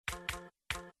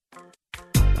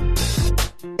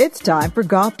It's time for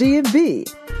Golf DMV,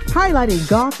 highlighting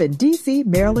golf in D.C.,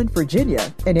 Maryland,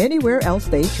 Virginia, and anywhere else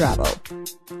they travel.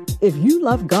 If you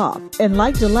love golf and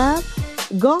like to laugh,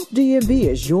 Golf DMV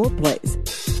is your place.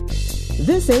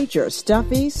 This ain't your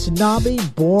stuffy, snobby,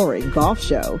 boring golf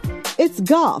show. It's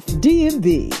Golf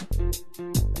DMV.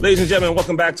 Ladies and gentlemen,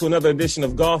 welcome back to another edition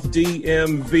of Golf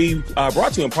DMV,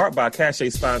 brought to you in part by Cache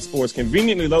Spine Sports,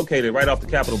 conveniently located right off the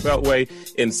Capitol Beltway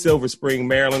in Silver Spring,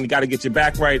 Maryland. You got to get your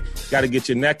back right, got to get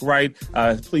your neck right.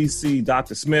 Please see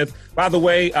Dr. Smith. By the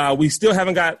way, we still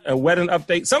haven't got a wedding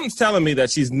update. Something's telling me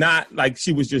that she's not, like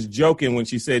she was just joking when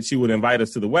she said she would invite us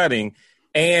to the wedding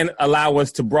and allow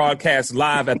us to broadcast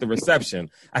live at the reception.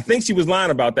 I think she was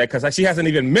lying about that because she hasn't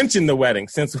even mentioned the wedding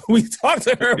since we talked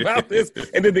to her about this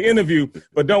and did the interview.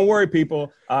 But don't worry,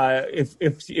 people.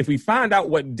 If we find out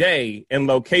what day and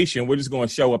location, we're just going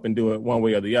to show up and do it one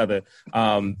way or the other.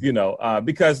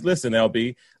 Because listen,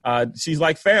 LB, she's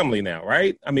like family now,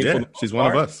 right? I mean, yeah, she's one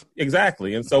of us.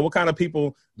 Exactly. And so what kind of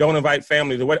people don't invite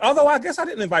family to the wedding? Although I guess I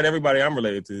didn't invite everybody I'm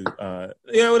related to.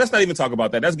 Let's not even talk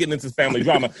about that. That's getting into family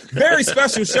drama. Very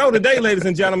special show today, ladies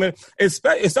and gentlemen.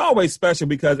 It's always special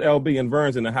because LB and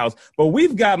Vern's in the house. But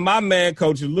we've got my man,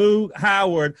 Coach Lou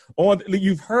Howard, on.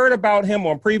 You've heard about him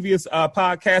on previous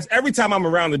podcasts. Every time I'm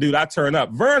around the dude, I turn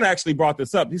up. Vern actually brought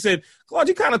this up. He said, Claude,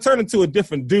 you kind of turn into a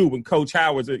different dude when Coach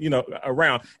Howard's,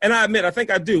 around. And I admit, I think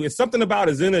I do. It's something about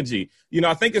his energy.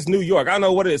 I think it's New York. I don't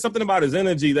know what it is. Something about his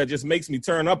energy that just makes me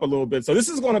turn up a little bit. So this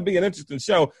is going to be an interesting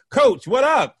show. Coach, what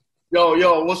up?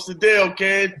 Yo, what's the deal,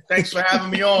 kid? Thanks for having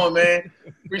me on, man.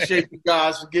 Appreciate you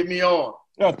guys for getting me on.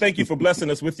 Well, thank you for blessing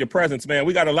us with your presence, man.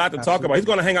 We got a lot to talk about. He's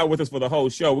going to hang out with us for the whole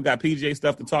show. We got PGA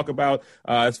stuff to talk about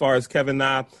as far as Kevin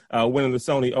Na winning the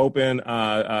Sony Open.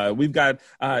 We've got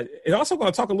and also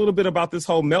going to talk a little bit about this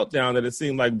whole meltdown that it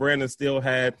seemed like Brandon Steele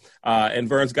had. And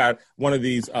Vern's got one of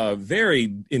these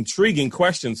very intriguing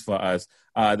questions for us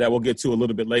that we'll get to a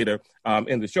little bit later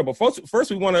in the show. But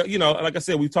first we want to, like I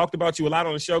said, we've talked about you a lot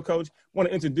on the show, Coach. Want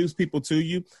to introduce people to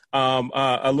you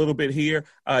a little bit here.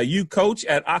 You coach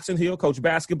at Oxon Hill, coach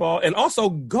basketball, and also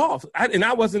golf.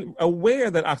 I wasn't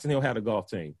aware that Oxon Hill had a golf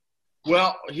team.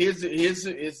 Well,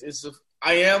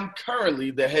 I am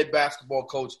currently the head basketball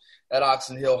coach at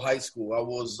Oxon Hill High School. I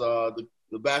was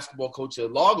the basketball coach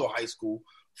at Largo High School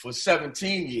for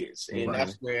 17 years, and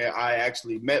that's where I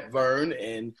actually met Vern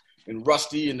and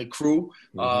Rusty and the crew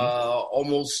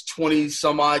almost 20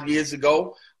 some odd years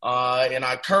ago. And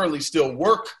I currently still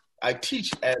work. I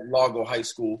teach at Largo High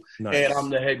School, and I'm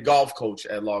the head golf coach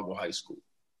at Largo High School.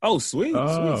 Oh, sweet.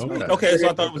 Okay, so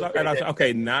I thought it was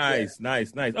okay. Nice.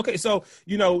 Okay, so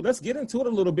let's get into it a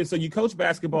little bit. So you coach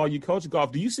basketball, you coach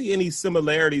golf. Do you see any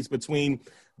similarities between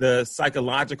the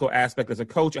psychological aspect as a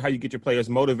coach or how you get your players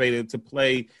motivated to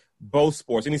play both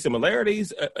sports? Any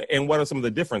similarities, and what are some of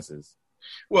the differences?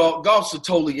 Well, golf's a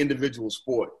totally individual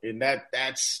sport, and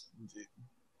that's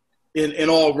in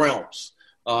all realms.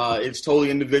 It's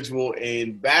totally individual,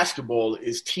 and basketball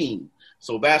is team.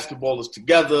 So basketball is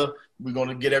together. We're going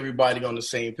to get everybody on the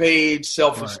same page,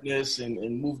 selfishness,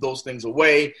 and move those things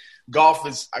away. Golf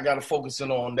is, I got to focus in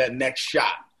on that next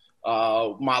shot,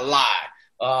 my lie,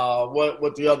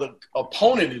 what the other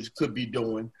opponent could be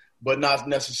doing, but not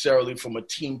necessarily from a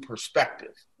team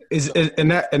perspective. In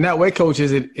that way, Coach,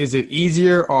 is it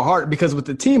easier or harder? Because with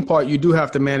the team part, you do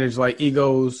have to manage like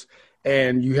egos,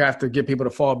 and you have to get people to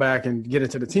fall back and get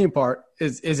into the team part.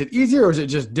 Is it easier, or is it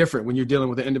just different when you're dealing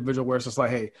with the individual where it's just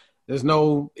like, hey, there's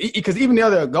no – because even the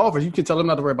other golfers, you can tell them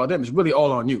not to worry about them. It's really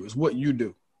all on you. It's what you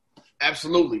do.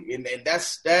 Absolutely, and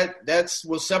that's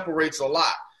what separates a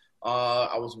lot.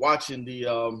 I was watching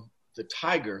the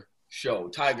Tiger show,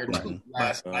 Tiger 2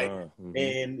 last night,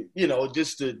 and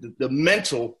just the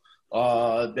mental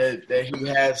that he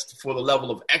has for the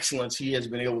level of excellence he has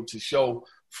been able to show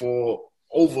for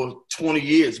over 20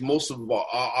 years, most of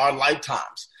our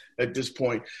lifetimes at this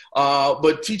point.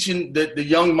 But teaching the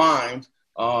young mind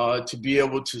to be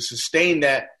able to sustain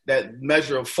that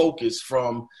measure of focus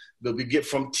from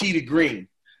tee to green.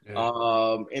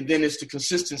 Yeah. And then it's the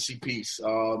consistency piece.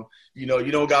 You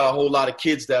don't got a whole lot of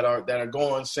kids that are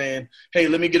going saying, hey,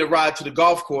 let me get a ride to the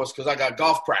golf course because I got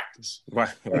golf practice. Right.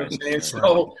 You know what I'm saying?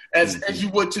 So as you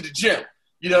would to the gym,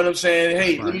 you know what I'm saying?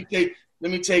 Hey,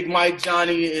 let me take Mike,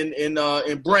 Johnny,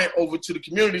 and Brent over to the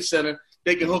community center.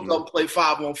 They can hook up and play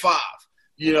 5-on-5.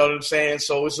 You know what I'm saying?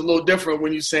 So it's a little different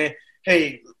when you're saying,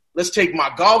 hey, let's take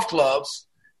my golf clubs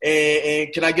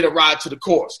and can I get a ride to the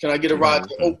course? Can I get a ride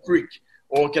to Oak Creek?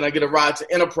 Or can I get a ride to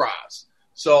Enterprise?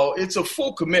 So it's a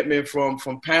full commitment from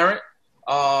parent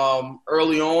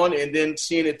early on, and then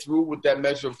seeing it through with that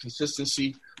measure of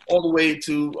consistency all the way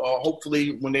to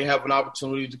hopefully when they have an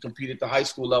opportunity to compete at the high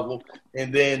school level,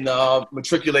 and then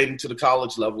matriculating to the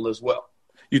college level as well.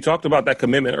 You talked about that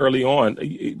commitment early on.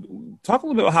 Talk a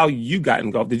little bit about how you got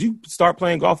in golf. Did you start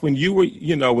playing golf when you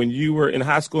were in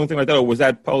high school and things like that, or was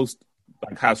that post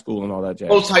like high school and all that jazz?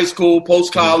 Post high school,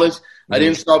 post college. Mm-hmm. I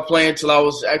didn't start playing until I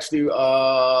was actually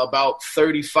about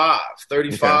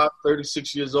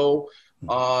 36 years old.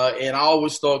 And I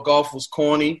always thought golf was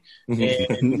corny.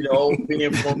 And,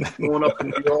 being from growing up in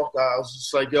New York, I was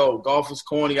just like, yo, golf is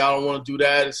corny. I don't want to do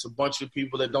that. It's a bunch of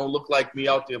people that don't look like me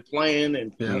out there playing.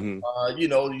 And,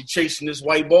 you're chasing this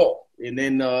white ball. And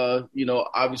then,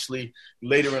 obviously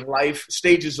later in life,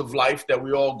 stages of life that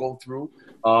we all go through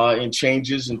and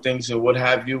changes and things and what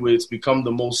have you, it's become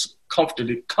the most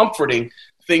comforting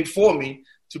thing for me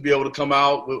to be able to come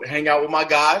out, hang out with my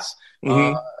guys,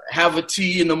 have a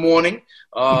tea in the morning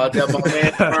that my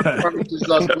man furnishes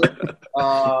us with,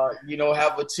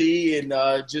 have a tea and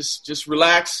just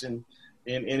relax and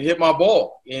hit my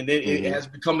ball. And it has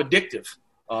become addictive.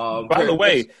 By the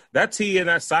way, that tea and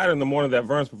that cider in the morning that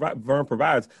Vern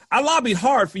provides, I lobbied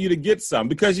hard for you to get some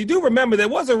because you do remember there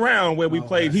was a round where we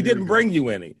played. He didn't bring you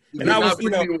any. And I was,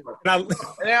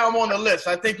 now I'm on the list.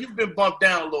 I think you've been bumped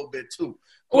down a little bit too.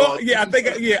 Well, I'm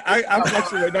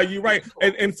actually, no, you're right.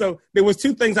 And so there was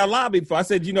two things I lobbied for. I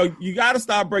said, you got to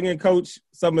stop bringing Coach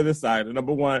some of this cider,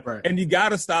 number one. Right. And you got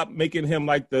to stop making him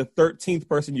like the 13th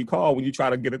person you call when you try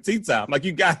to get a tea time. Like,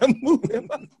 you got to move him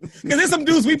up. Because there's some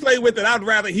dudes we play with that I'd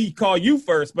rather he call you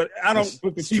first, but I don't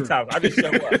book the tea time. I just show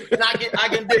up. And I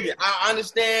can dig it. I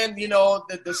understand,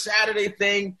 the Saturday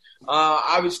thing,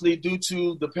 obviously due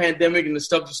to the pandemic and the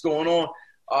stuff that's going on,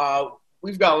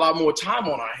 we've got a lot more time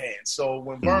on our hands. So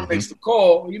when Vern makes the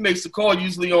call, he makes the call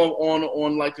usually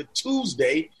on like a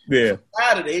Tuesday,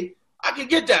 Saturday. I can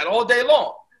get that all day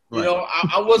long. Right.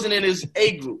 I wasn't in his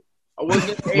A group. I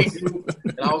wasn't in the A group,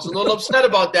 and I was a little upset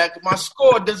about that because my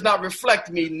score does not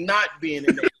reflect me not being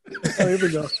in the A group. Oh, here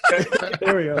we go.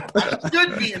 There we go. I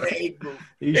should be in the A group.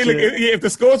 If the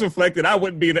scores reflected, I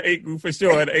wouldn't be in the A group for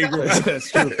sure. In the A group,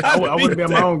 that's true. I wouldn't be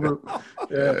in my own group.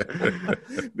 Yeah.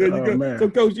 Man. So,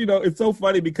 Coach, it's so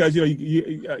funny because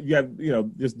you have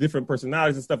just different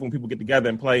personalities and stuff when people get together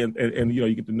and play, and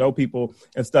you get to know people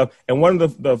and stuff. And one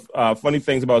of the funny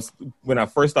things about when I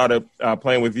first started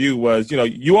playing with you was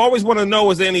you always want to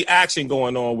know is there any action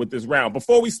going on with this round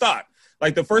before we start.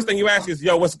 Like the first thing you ask is,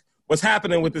 what's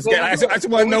happening with this game? I just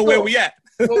want to know where we at.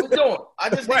 What we doing? I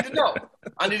just need to know.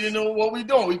 I need to know what we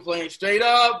doing. We playing straight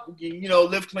up,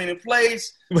 lift, clean, in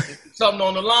place, something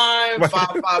on the line,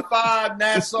 5-5-5,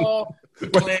 Nassau,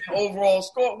 playing overall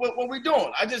score. What we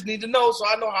doing? I just need to know so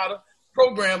I know how to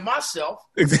program myself.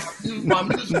 Exactly. My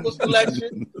musical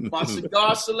selection, my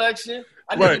cigar selection.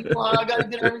 I need to know how I got to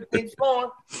get everything flowing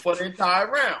for the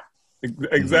entire round.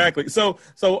 Exactly. So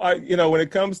when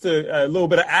it comes to a little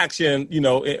bit of action,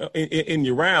 in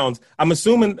your rounds, I'm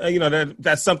assuming,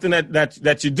 that's something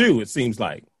that you do, it seems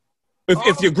like,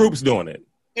 if your group's doing it.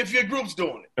 If your group's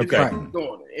doing it. Okay.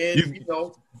 And,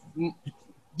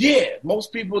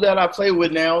 most people that I play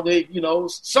with now, they,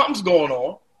 something's going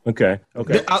on. Okay. So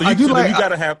you got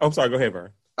to have, I'm sorry, go ahead,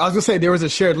 Vern. I was going to say there was a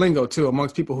shared lingo, too,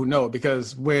 amongst people who know,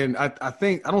 because when I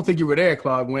don't think you were there,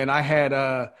 Claude, when I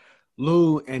had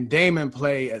Lou and Damon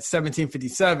play at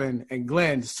 1757, and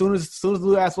Glenn, as soon as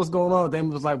Lou asked what's going on,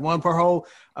 Damon was like one per hole,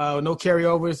 no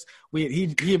carryovers.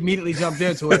 He immediately jumped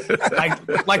into it.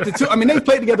 like the two. I mean, they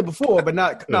played together before, but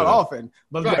not often.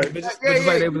 But that's the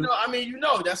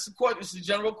question. It's a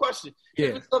general question. Yeah.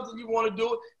 If it's something you want to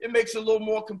do, it makes it a little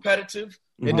more competitive.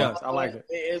 It does. I like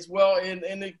it as well,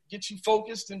 and it gets you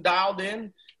focused and dialed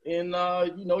in. And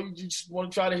you just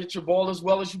want to try to hit your ball as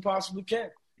well as you possibly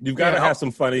can. You've got to have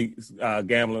some funny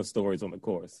gambling stories on the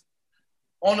course.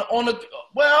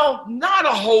 Well, not a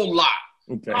whole lot.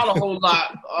 Okay. Not a whole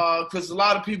lot, because a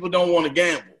lot of people don't want to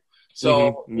gamble.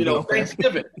 So,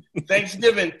 Thanksgiving,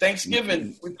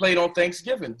 we played on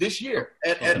Thanksgiving this year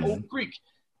at Oak Creek.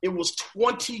 It was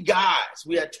 20 guys.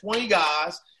 We had 20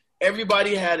 guys.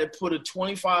 Everybody had to put a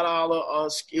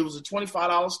 $25, it was a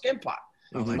 $25 skin pot.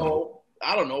 So,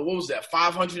 I don't know, what was that,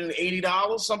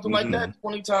 $580, something like that?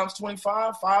 20 times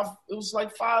 25, it was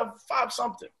like five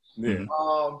something. Yeah.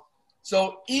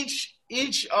 So each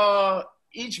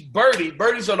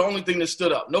birdies are the only thing that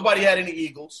stood up. Nobody had any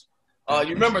eagles.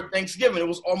 You remember Thanksgiving, it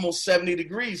was almost 70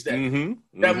 degrees that morning.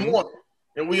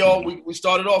 And we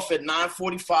started off at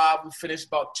 9:45, we finished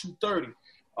about 2:30.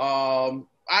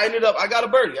 I got a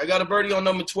birdie. I got a birdie on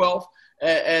number 12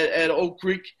 at Oak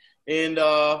Creek, and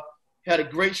had a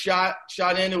great shot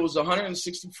in. It was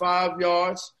 165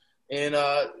 yards. And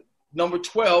number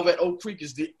 12 at Oak Creek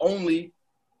is the only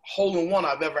hole-in-one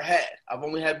I've ever had. I've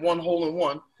only had one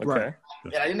hole-in-one. Okay.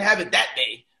 And I didn't have it that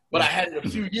day, but I had it a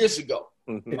few years ago.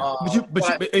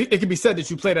 But it can be said that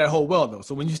you played that hole well, though.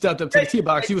 So when you stepped up to the tee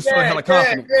box, you was feeling hella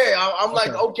confident. Yeah. I'm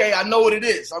like, okay, I know what it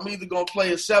is. I'm either gonna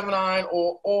play a 7-iron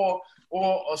or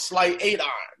a slight 8-iron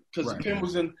because the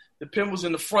pin was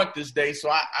in the front this day. So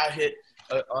I hit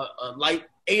a light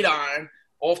 8-iron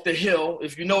off the hill.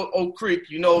 If you know Oak Creek,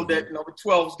 you know that number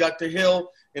 12's got the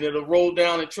hill and it'll roll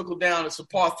down and trickle down. It's a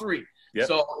par 3,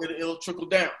 so it'll trickle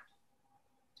down.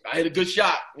 I hit a good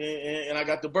shot, and I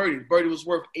got the birdie. The birdie was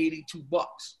worth $82.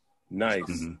 Nice.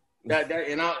 And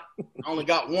I only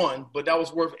got one, but that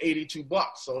was worth $82.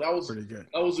 So that was pretty good.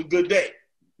 That was a good day.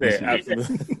 Yeah,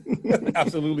 absolutely.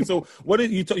 Absolutely. So, what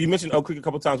did you mentioned Oak Creek a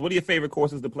couple of times? What are your favorite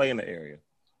courses to play in the area?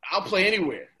 I'll play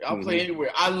anywhere.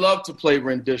 I love to play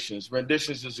Renditions.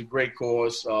 Renditions is a great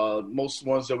course. Most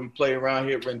ones that we play around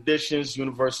here, Renditions,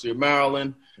 University of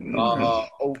Maryland,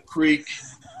 Oak Creek.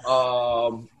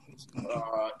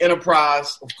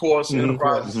 Enterprise, of course.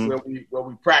 Enterprise is where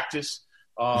we practice.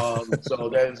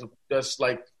 So that's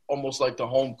like almost like the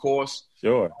home course.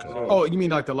 Sure. You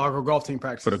mean like the Largo golf team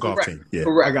practice? For the golf team, yeah.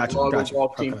 Correct. I got you. Largo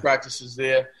golf team practices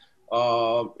there.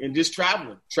 And just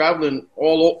traveling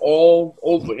all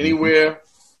over. Anywhere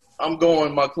I'm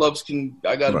going, my clubs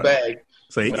I got a bag.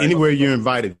 So anywhere you're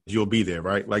invited, you'll be there,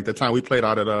 right? Like the time we played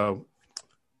out at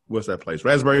what's that place?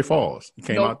 Raspberry Falls. You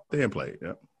came out there and played.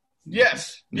 Yeah.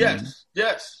 Yes. Yeah.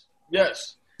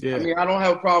 I mean, I don't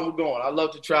have a problem with going. I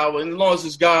love to travel, and as long as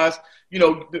it's guys,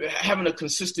 having a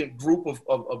consistent group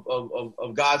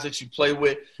of guys that you play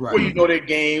with, where you know their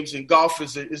games. And golf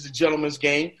is a gentleman's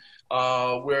game,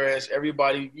 whereas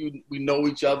everybody we know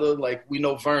each other. Like we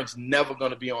know Vern's never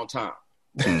going to be on time.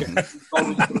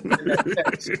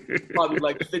 Probably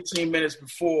like 15 minutes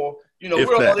before.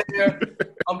 We're all there.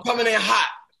 I'm coming in hot.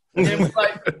 And then we're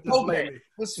like, okay,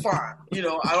 it's fine.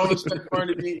 I don't expect Vern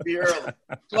to be early.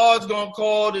 Claude's going to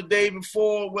call the day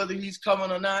before whether he's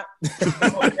coming or not.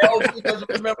 LB doesn't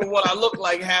remember what I look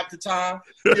like half the time.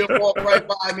 He'll walk right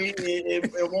by me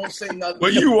and won't say nothing.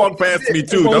 Well, you walk past me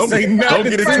too. Don't get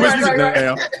it twisted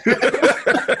now.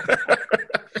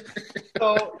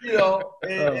 So,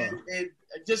 and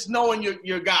just knowing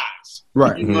your guys.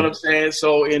 Right. You know what I'm saying?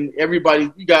 So, and everybody,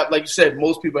 you got, like you said,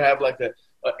 most people have like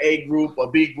a group, a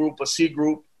B group, a C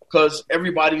group, because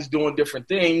everybody's doing different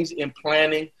things, and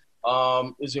planning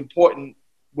is important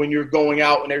when you're going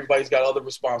out and everybody's got other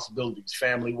responsibilities,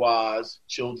 family-wise,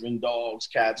 children, dogs,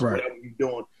 cats, whatever you're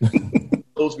doing.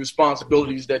 Those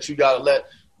responsibilities that you got to let,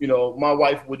 my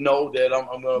wife would know that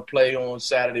I'm going to play on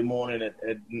Saturday morning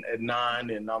at 9,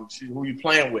 and who you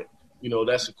playing with?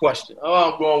 That's a question.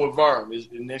 Oh, I'm going with Vern.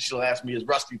 And then she'll ask me, is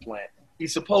Rusty playing?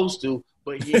 He's supposed to.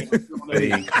 But he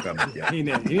ain't coming.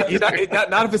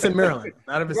 Not if it's in Maryland.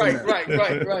 Not if it's in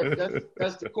Maryland. Right.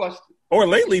 That's the question. Or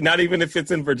lately, not even if it's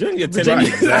in Virginia.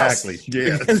 Exactly.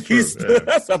 Yeah. He's stood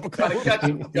us up a couple.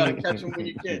 Gotta catch him when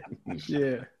you can.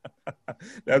 Yeah.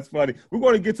 That's funny. We're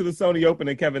going to get to the Sony Open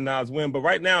and Kevin Na win, but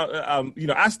right now,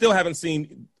 I still haven't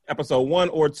seen episode 1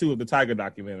 or 2 of the Tiger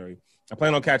documentary. I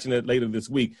plan on catching it later this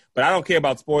week, but I don't care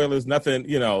about spoilers. Nothing.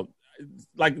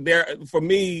 Like there for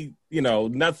me,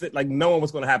 nothing like knowing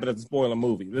what's going to happen is a spoiler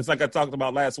movie. It's like I talked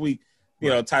about last week.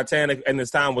 Titanic and this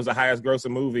time was the highest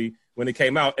grossing movie when it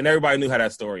came out, and everybody knew how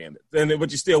that story ended. But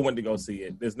you still went to go see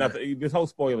it. There's nothing. This whole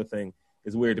spoiler thing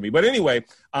is weird to me. But anyway,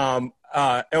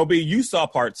 LB, you saw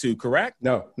part 2, correct?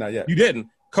 No, not yet. You didn't,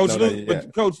 Coach.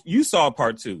 But Coach, you saw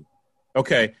part 2.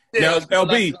 Okay. Yeah, now,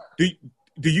 LB,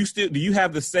 do you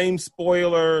have the same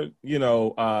spoiler?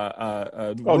 Not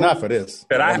for this.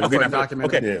 That I have.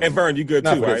 Okay. Yeah. And Vern, you good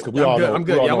too, right? I'm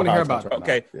good. I want to hear about it.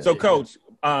 Okay. So, Coach,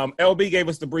 LB gave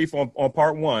us the brief on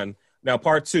part 1. Now,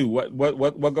 part 2.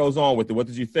 What goes on with it? What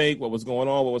did you think? What was going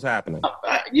on? What was happening?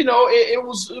 It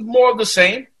was more of the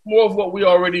same. More of what we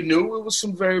already knew. It was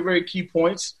some very, very key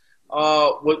points.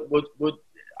 What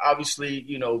obviously,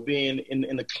 being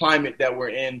in the climate that we're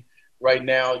in right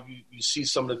now, you see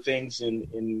some of the things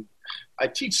in I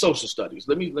teach social studies.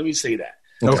 Let me say that.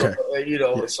 Okay.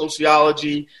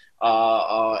 Sociology,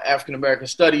 African American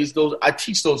studies. I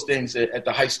teach those things at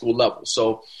the high school level.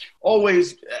 So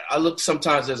always, I look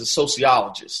sometimes as a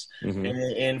sociologist,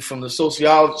 and from the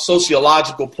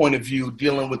sociological point of view,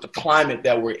 dealing with the climate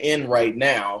that we're in right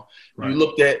now. Right. You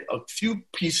looked at a few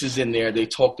pieces in there. They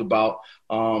talked about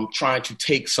trying to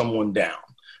take someone down,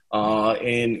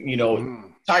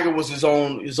 Tiger was his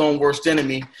own worst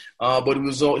enemy, but he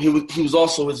was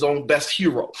also his own best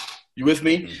hero. You with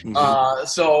me? Mm-hmm.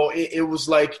 So it was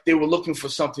like they were looking for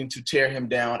something to tear him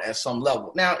down at some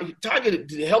level. Now, Tiger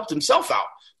helped himself out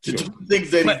to do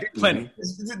things that he did. Plenty.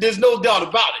 There's no doubt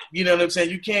about it. You know what I'm saying?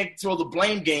 You can't throw the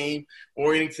blame game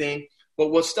or anything.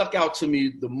 But what stuck out to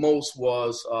me the most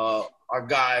was our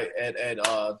guy at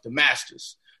the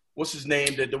Masters. What's his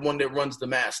name? The one that runs the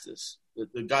Masters.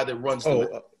 The guy that runs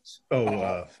the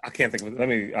Masters. I can't think of it. Let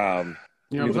me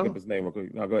look up his name real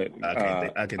quick. No, go ahead.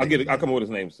 I'll come up with his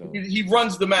name soon. He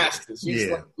runs the Masters. He's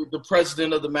like the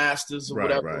president of the Masters or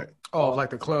whatever. Right. Oh, like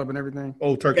the club and everything.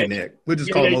 Old Turkey Neck. We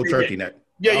just call him Old Turkey Neck.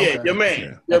 Yeah, your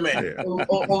man.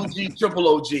 OG,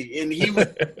 triple OG. And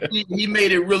he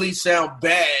made it really sound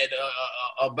bad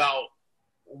about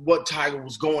what Tiger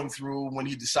was going through when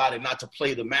he decided not to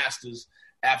play the Masters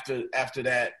after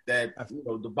that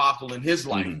debacle in his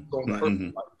life.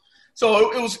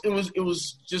 So it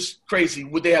was just crazy.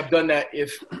 Would they have done that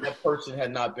if that person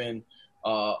had not been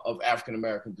of African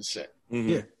American descent?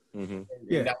 Yeah. And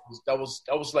that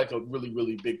was like a really,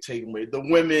 really big takeaway. The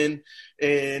women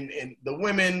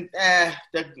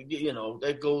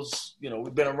that goes,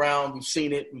 we've been around, we've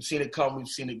seen it come, we've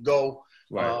seen it go.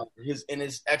 Right. His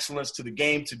excellence to the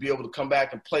game to be able to come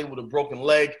back and play with a broken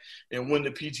leg and win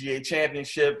the PGA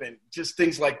Championship and just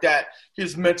things like that.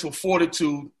 His mental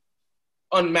fortitude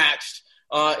unmatched,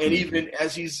 and even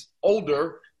as he's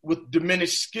older with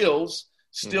diminished skills,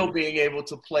 still being able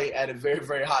to play at a very,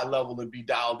 very high level and be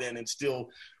dialed in and still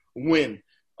win.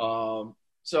 So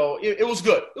it was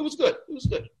good. It was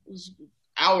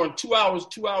 2 hours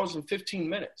and 15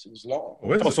 minutes. It was long.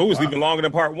 So it was even longer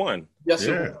than part one. Yes,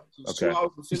 yeah. It was 2 hours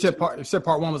and 15 you said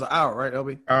part one was an hour, right,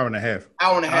 LB? Hour and a half.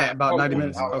 About 90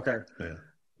 minutes. Okay.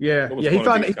 Yeah. He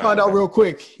found out real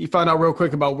quick. He found out real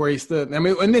quick about where he stood. I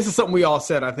mean, and this is something we all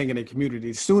said, I think, in the community.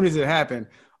 As soon as it happened,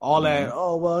 all that,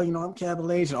 I'm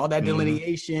Capital H and all that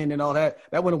delineation and all that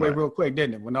went away real quick,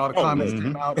 didn't it? When all the comments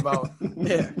came out about,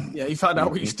 he found out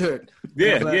where he stood.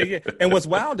 Yeah. And what's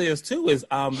wild is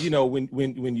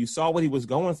when you saw what he was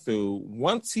going through,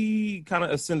 once he kind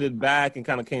of ascended back and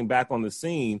kind of came back on the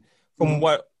scene, from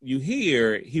what you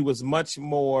hear, he was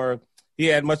he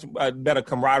had much better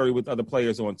camaraderie with other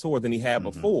players on tour than he had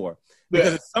before.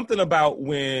 Because it's something about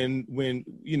when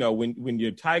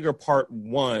you're Tiger Part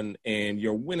 1 and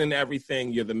you're winning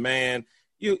everything, you're the man.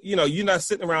 You're not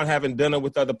sitting around having dinner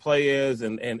with other players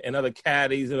and other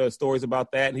caddies and other stories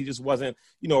about that. And he just wasn't,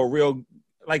 a real,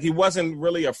 like he wasn't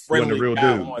really a friendly real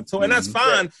guy dude. on tour. And that's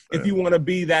fine if you want to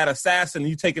be that assassin,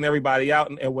 you taking everybody out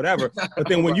and whatever. But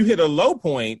then when you hit a low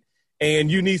point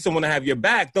and you need someone to have your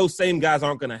back, those same guys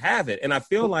aren't going to have it. And I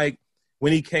feel like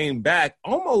when he came back,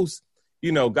 almost,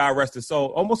 God rest his soul,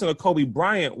 almost in a Kobe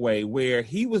Bryant way, where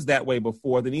he was that way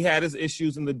before. Then he had his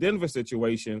issues in the Denver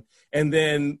situation, and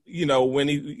then when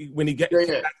he got back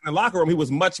in the locker room, he was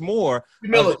much more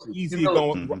easy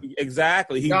going.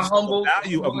 Exactly, he was humble. The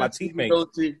value of my teammates.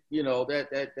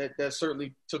 That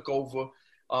certainly took over,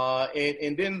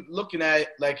 and then looking at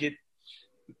it,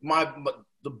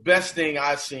 the best thing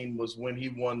I seen was when he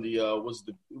won it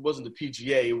wasn't the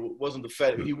PGA, it wasn't the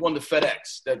FedEx. He won the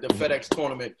FedEx, the FedEx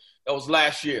tournament. That was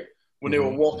last year when they were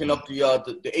walking up the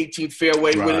 18th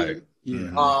fairway with him.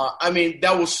 Yeah. I mean,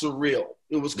 that was surreal.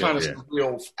 It was kind of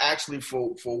surreal, actually,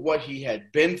 for what he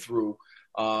had been through,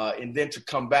 and then to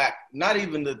come back. Not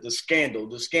even the scandal.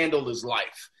 The scandal is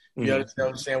life. You understand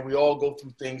what I'm saying? We all go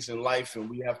through things in life, and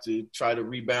we have to try to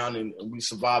rebound, and we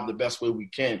survive the best way we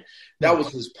can. That was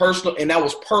his personal, and that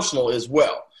was personal as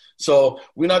well. So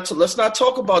let's not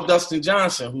talk about Dustin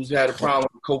Johnson, who's had a problem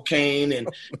with cocaine and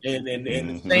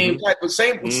the same type of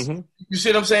You see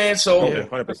what I'm saying? So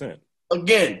 100%.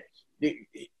 Again,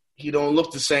 he don't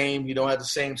look the same. He don't have the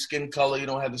same skin color. He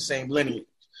don't have the same lineage.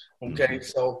 Okay,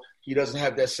 so he doesn't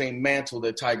have that same mantle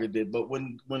that Tiger did. But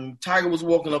when Tiger was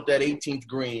walking up that 18th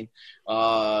green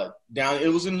down,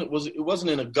 it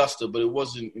wasn't in Augusta, but it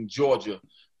was in Georgia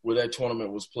where that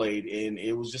tournament was played, and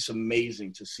it was just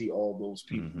amazing to see all those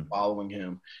people following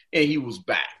him, and he was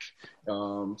back.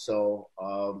 So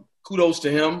kudos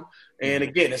to him. And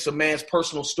again, it's a man's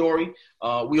personal story.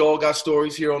 We all got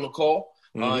stories here on the call.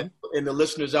 And the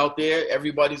listeners out there,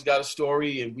 everybody's got a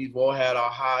story, and we've all had our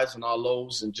highs and our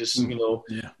lows, and just even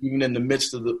in the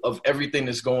midst of everything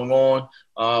that's going on,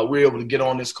 we're able to get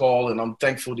on this call, and I'm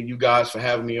thankful to you guys for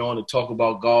having me on to talk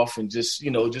about golf and just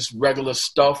regular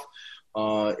stuff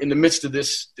in the midst of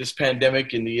this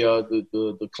pandemic and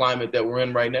the climate that we're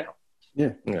in right now.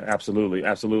 Yeah, absolutely.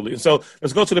 So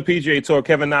let's go to the PGA Tour.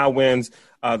 Kevin Na wins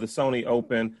the Sony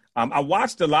Open. I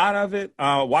watched a lot of it.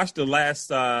 Watched the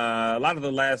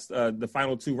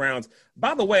final two rounds.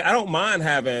 By the way, I don't mind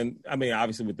having. I mean,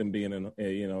 obviously with them being in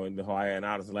the Hawaii and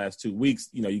Islands the last 2 weeks,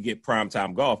 you get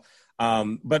primetime golf.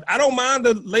 But I don't mind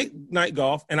the late night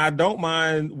golf, and I don't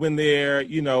mind when they're,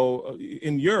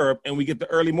 in Europe and we get the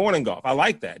early morning golf. I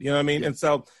like that. You know what I mean? Yeah. And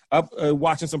so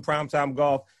watching some primetime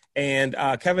golf, and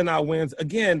Kevin Na wins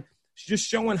again, just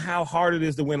showing how hard it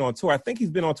is to win on tour. I think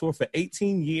he's been on tour for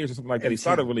 18 years or something like that. He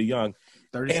started really young.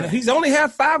 And he's only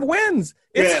had 5 wins.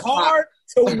 It's hard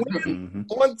to win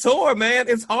on tour, man.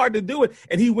 It's hard to do it.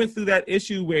 And he went through that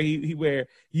issue where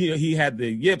he had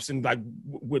the yips and like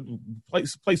would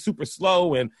play super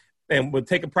slow and would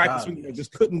take a practice and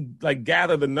just couldn't like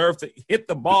gather the nerve to hit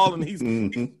the ball. And he's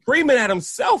screaming at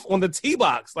himself on the tee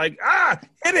box, like,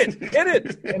 hit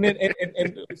it.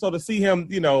 And so to see him,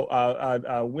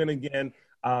 win again,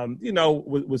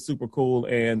 was super cool.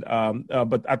 And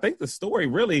but I think the story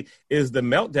really is the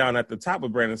meltdown at the top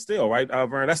of Brendan Steele, right,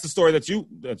 Vern? That's the story that you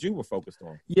were focused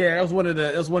on. Yeah, that was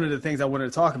one of the things I wanted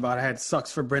to talk about. I had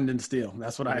sucks for Brendan Steele.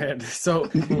 That's what I had. So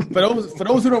for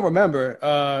those who don't remember,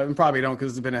 and probably don't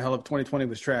because it's been a hell of 2020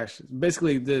 was trash.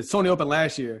 Basically, the Sony Open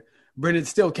last year, Brendan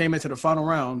Steele came into the final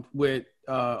round with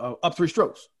up 3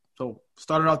 strokes. So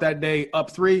started out that day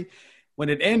up 3. When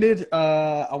it ended,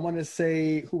 I want to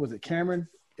say, who was it? Cameron?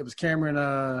 It was Cameron,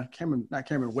 not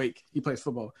Cameron Wake. He plays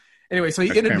football. Anyway, so he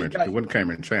ended up. It wasn't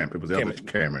Cameron Champ. It was the other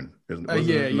Cameron.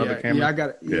 Yeah, I got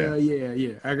it.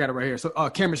 Yeah. I got it right here. So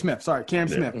Cameron Smith. Sorry, Cam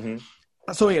Smith. Mm-hmm.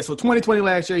 So 2020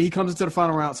 last year, he comes into the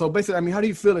final round. So basically, I mean, how do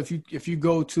you feel if you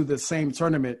go to the same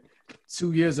tournament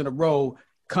 2 years in a row,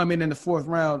 come in the fourth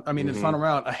round, in the final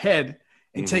round ahead,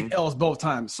 and take L's both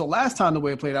times? So last time the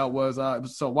way it played out was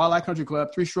Wildlife Country Club,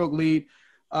 3-stroke lead.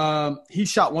 He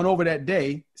shot one over that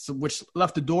day, which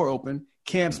left the door open.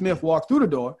 Cam Smith walked through the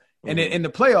door, and then in the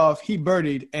playoff, he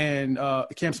birdied, and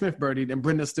Cam Smith birdied, and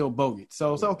Brendan still bogeyed.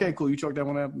 So it's okay, cool. You choked that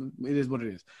one up. It is what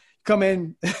it is. Come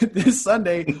in this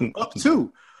Sunday up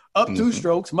 2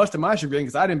 strokes, much to my chagrin,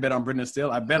 because I didn't bet on Brendan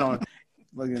Steele. I bet on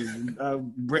Webb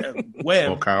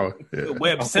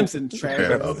Simpson trash.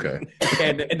 Yeah, okay.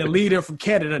 And the leader from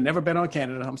Canada, never bet on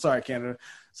Canada. I'm sorry, Canada.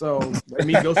 So let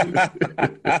me go through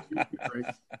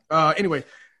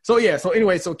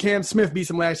so Cam Smith beats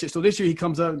him last year. So this year he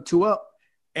comes up 2 up,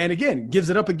 and again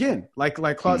gives it up again. Like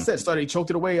Claude said, he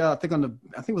choked it away. I think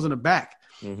it was on the back.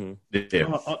 On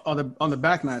the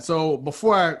back nine. So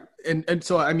before you guys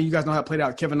know how it played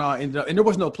out. Kevin Na ended up, and there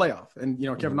was no playoff, and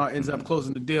Kevin Na ends up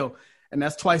closing the deal, and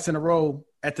that's twice in a row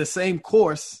at the same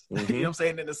course. You know what I'm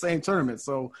saying, in the same tournament.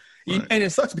 So and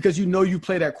it sucks because you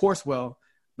play that course well,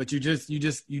 but you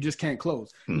just can't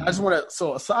close. I just want to.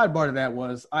 So a sidebar to that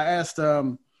was I asked.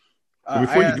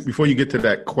 Before you get to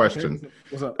that question,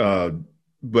 what's up?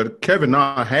 But Kevin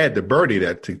Na had the birdie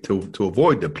that to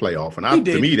avoid the playoff, and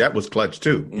to me that was clutch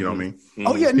too. You know what I mean?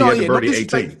 Oh yeah, he had the birdie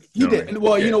 18. He did.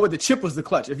 Well, you know what? The chip was the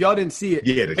clutch. If y'all didn't see it,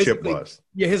 the chip was.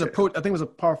 Yeah, his approach. I think it was a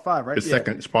par 5, right?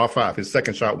 It's par 5. His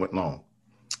second shot went long.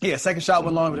 Yeah, second shot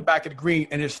went long with the back of the green,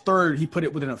 and his third he put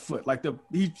it within a foot. Like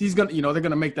he's gonna, they're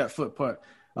gonna make that foot putt.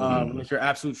 Unless you're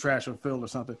absolute trash on Phil or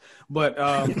something. But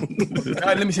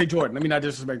let me say Jordan. Let me not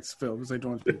disrespect Phil. Let's say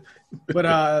Jordan.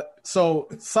 But so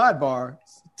sidebar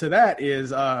to that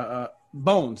is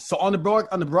Bones. So on the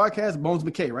broadcast, Bones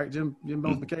McKay, right? Jim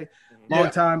Bones McKay, long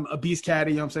time a beast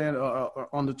caddy. You know what I'm saying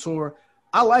on the tour.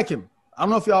 I like him. I don't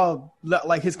know if y'all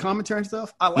like his commentary and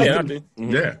stuff. I like him. I do.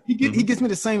 Yeah, he gives me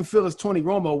the same feel as Tony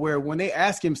Romo, where when they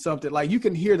ask him something, like you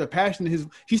can hear the passion in his.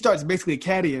 He starts basically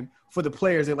caddying for the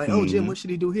players. They're like, "Oh, Jim, what should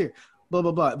he do here?" Blah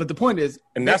blah blah. But the point is,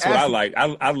 and that's what I like.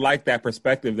 I like that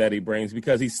perspective that he brings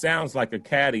because he sounds like a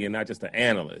caddy and not just an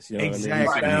analyst. You know what I mean?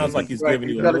 He sounds like he's giving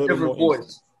you a little different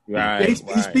voice. Right,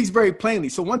 he speaks very plainly.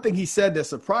 So one thing he said that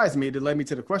surprised me, that led me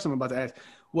to the question I'm about to ask,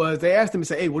 was they asked him to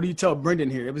say, "Hey, what do you tell Brendan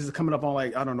here?" It was coming up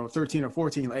on 13 or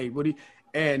 14. Like, hey, what do you?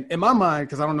 And in my mind,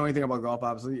 because I don't know anything about golf,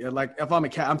 obviously, like if I'm a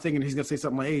cat, I'm thinking he's gonna say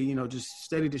something like, "Hey, just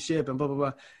steady the ship and blah blah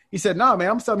blah." He said, "Nah,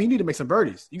 man, I'm telling you, you need to make some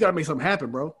birdies. You got to make something happen,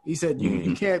 bro." He said,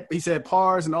 "You can't." He said,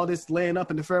 "Pars and all this laying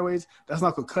up in the fairways, that's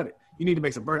not gonna cut it. You need to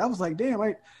make some birdies." I was like, "Damn,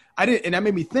 right." I didn't, and that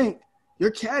made me think. Your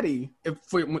caddy,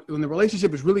 when the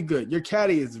relationship is really good, your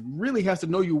caddy really has to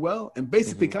know you well and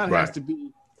basically kind of has to be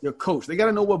your coach. They got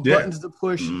to know what buttons to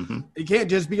push. It can't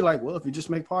just be like, well, if you just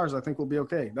make pars, I think we'll be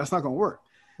okay. That's not going to work.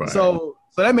 Right. So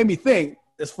that made me think,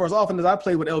 as far as often as I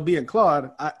played with LB and Claude,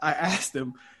 I asked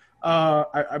them,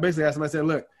 I basically asked them, I said,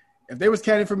 look, if they was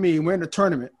caddying for me, we're in a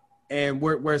tournament and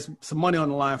where's some money on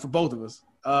the line for both of us.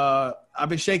 I've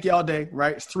been shaky all day,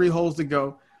 right? It's 3 holes to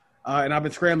go. And I've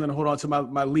been scrambling to hold on to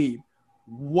my lead.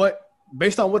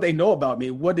 Based on what they know about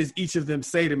me, what does each of them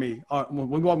say to me when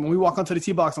we walk onto the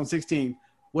tee box on 16?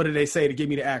 What do they say to get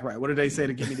me to act right? What do they say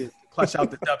to get me to clutch out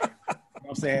the W? You know what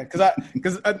I'm saying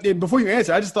because before you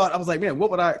answer, I just thought I was like, man, what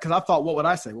would I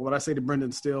say? What would I say to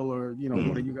Brendan Steele or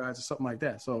one of you guys or something like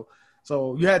that? So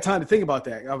you had time to think about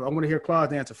that. I want to hear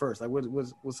Claude's answer first. Like,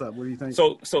 what's up? What do you think?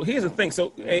 So here's the thing.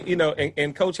 So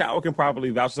and Coach Howard can probably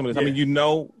vouch for some of this. Yeah. I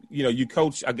mean, you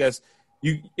coach. I guess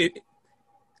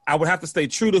I would have to stay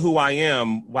true to who I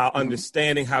am while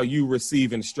understanding how you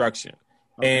receive instruction.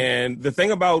 Okay. And the thing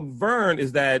about Vern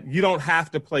is that you don't have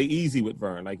to play easy with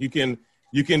Vern. Like you can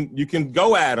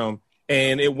go at him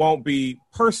and it won't be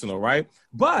personal, right?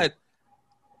 But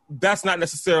that's not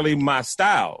necessarily my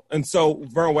style. And so,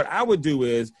 Vern, what I would do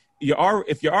is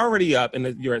if you're already up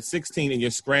and you're at 16 and you're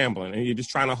scrambling and you're just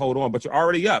trying to hold on, but you're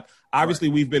already up. Obviously,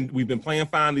 right. we've been playing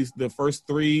fine the first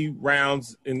 3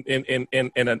 rounds in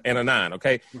a 9.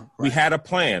 Okay, right. We had a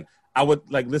plan. I would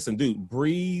listen, dude,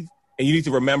 breathe, and you need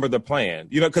to remember the plan.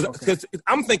 Because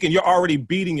I'm thinking you're already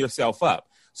beating yourself up.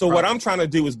 So right. What I'm trying to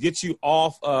do is get you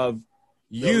off of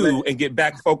you and get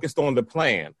back focused on the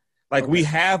plan. We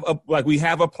have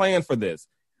a plan for this.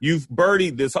 You've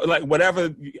birdied this,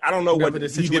 whatever. I don't know what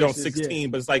you did on 16,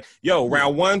 but it's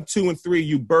round 1, 2, and 3,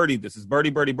 you birdied this. It's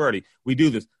birdie, birdie, birdie. We do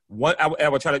this. I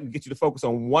would try to get you to focus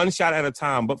on one shot at a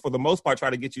time, but for the most part, try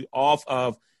to get you off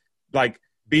of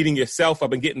beating yourself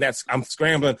up and getting that. I'm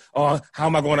scrambling. Oh, how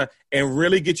am I going to? And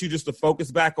really get you just to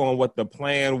focus back on what the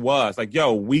plan was.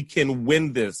 We can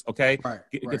win this. Okay,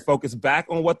 Get focus back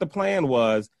on what the plan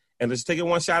was. And just take it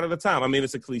one shot at a time. I mean,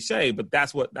 it's a cliche, but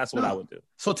that's what I would do.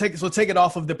 So take it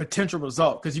off of the potential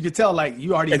result, because you can tell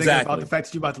you already thinking about the fact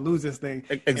that you're about to lose this thing.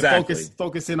 Exactly. And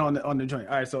focus in on the joint.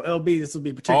 All right. So LB, this will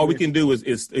be particular. All we can do is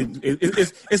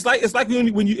it's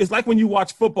like when you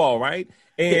watch football, right?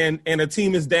 And a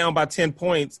team is down by 10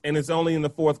 points and it's only in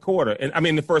the fourth quarter,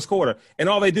 the first quarter, and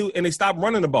all they do and they stop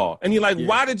running the ball, and you're like,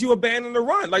 why did you abandon the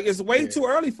run? It's way too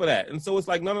early for that. And so it's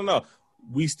no.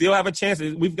 We still have a chance.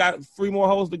 We've got 3 more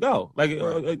holes to go.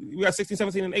 We got 16,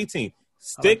 17, and 18.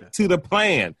 Stick to the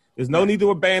plan. There's no need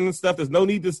to abandon stuff. There's no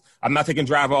need to. I'm not taking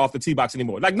driver off the tee box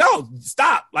anymore. No,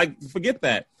 stop. Forget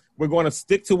that. We're going to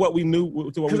stick to what we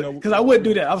knew. Because I wouldn't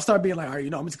do that. I would start being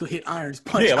I'm just going to hit irons,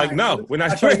 punch. Yeah, irons. No, we're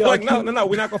not. No.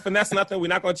 We're not going to finesse nothing. We're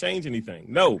not going to change anything.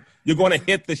 No, you're going to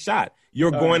hit the shot.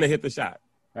 You're going to hit the shot.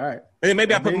 All right. And then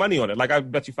maybe I put money on it. I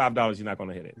bet you $5 you're not going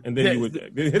to hit it. And then you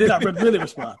would. You're not really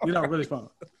respond. You're not really respond.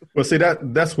 Well, see,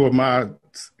 that's where my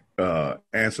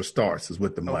answer starts, is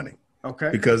with the money. Okay.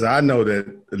 Because I know that,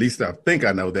 at least I think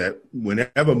I know that,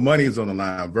 whenever money is on the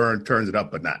line, Vern turns it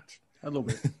up a notch. A little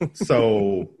bit.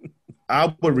 So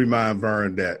I would remind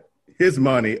Vern that his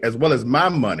money, as well as my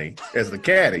money as the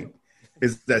caddy,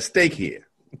 is at stake here.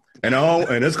 And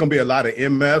there's going to be a lot of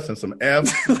MFs and some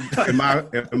Fs in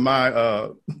my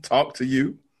talk to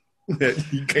you.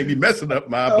 You can't be messing up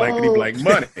my blankety blank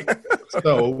money.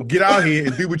 So get out here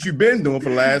and do what you've been doing for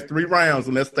the last 3 rounds,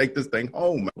 and let's take this thing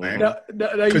home, man. Now,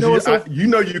 you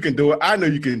know you can do it. I know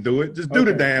you can do it. Just do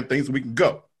the damn thing so we can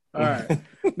go. All right.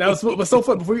 Now, what's so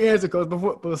funny, before you answer, Coach,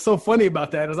 what's so funny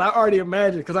about that is I already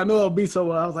imagined, because I know it'll be so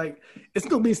well, I was like, it's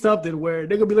going to be something where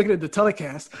they're going to be looking at the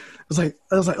telecast. I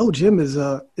was like, oh, Jim, is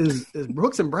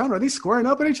Brooks and Brown, are they squaring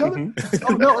up at each other? Mm-hmm.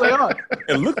 Oh, no, they are.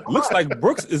 It looks like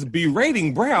Brooks is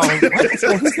berating Brown right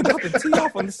before he's about to tee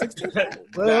off on the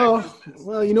 16th.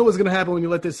 Well, you know what's going to happen when you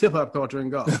let this hip-hop culture in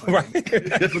golf. Right.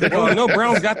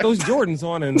 Brown's got those Jordans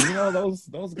on, and,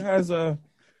 those guys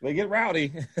they get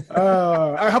rowdy.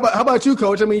 How about you,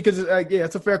 Coach? I mean, because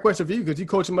it's a fair question for you, because you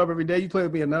coach them up every day. You play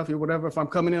with me enough or whatever. If I'm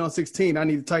coming in on 16, I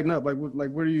need to tighten up.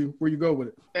 Where you go with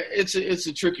it? It's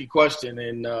a tricky question,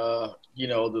 and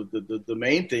the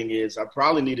main thing is I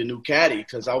probably need a new caddy,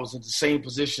 because I was in the same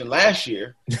position last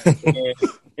year,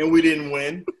 and we didn't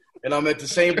win, and I'm at the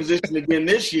same position again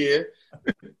this year.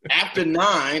 After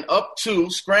 9, up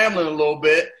 2, scrambling a little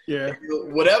bit. Yeah.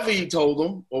 Whatever he told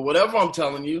them, or whatever I'm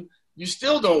telling you. You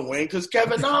still don't win because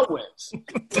Kevin Na wins.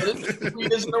 So this is 3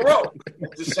 years in a row.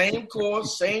 It's the same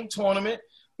course, same tournament.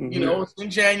 Mm-hmm. It's in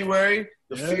January.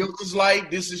 The field is light.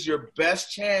 This is your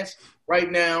best chance right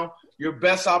now, your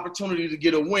best opportunity to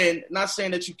get a win. Not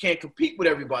saying that you can't compete with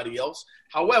everybody else.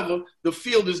 However, the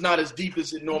field is not as deep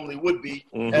as it normally would be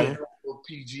at a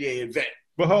PGA event.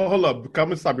 But hold up. I'm going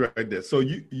to stop you right there. So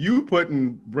you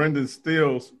putting Brendan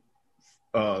Steele's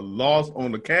loss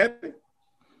on the caddy?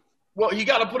 Well, you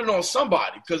got to put it on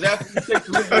somebody, because after you take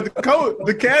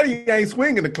the caddy ain't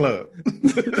swinging the club.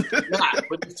 Not,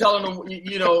 but he's telling them,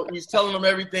 he's telling them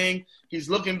everything. He's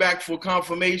looking back for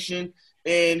confirmation,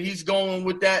 and he's going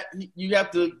with that. You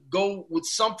have to go with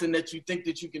something that you think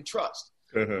that you can trust.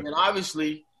 And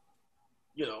obviously,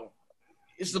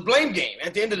 it's the blame game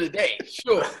at the end of the day.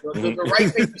 Sure, the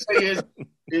right thing to say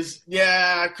is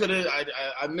I could have,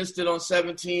 I missed it on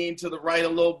 17 to the right a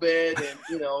little bit, and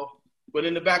but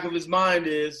in the back of his mind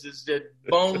is that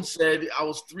Bones said I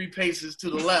was 3 paces to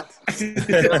the left, to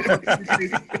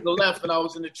the left, and I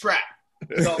was in the trap.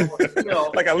 So,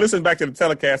 like I listened back to the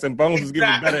telecast, and Bones was giving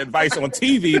me better advice on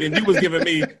TV than you was giving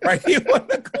me right here on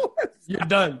the course. You're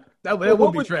done. That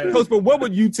would be trash. Coach, but what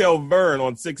would you tell Vern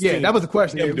on 16? Yeah, that was the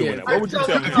question. What would you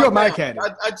tell him? If you're my caddy,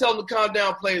 I tell him to calm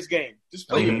down, play his game. Just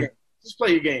play your game. Just play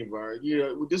your game, Vern.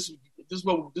 This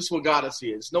is what got us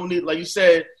here. There's no need, like you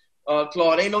said,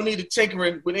 Claude. Ain't no need to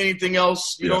tinkering with anything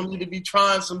else. You don't need to be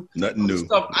trying some nothing new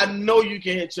stuff. I know you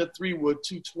can hit your 3-wood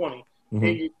 220 and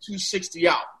you're 260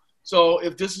 out. So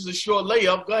if this is a short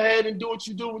layup, go ahead and do what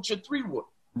you do with your 3-wood.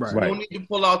 Right. So you don't need to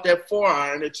pull out that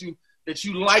 4-iron that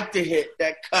you like to hit,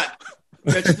 that cut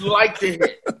that you like to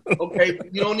hit. Okay,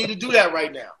 you don't need to do that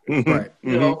right now. Right.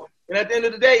 You know, and at the end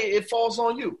of the day, it falls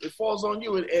on you. It falls on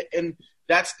you, and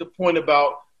that's the point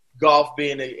about golf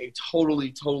being a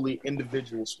totally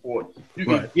individual sport. You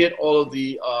can get all of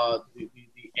the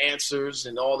answers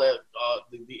and all that,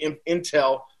 the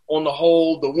intel on the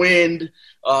hole, the wind,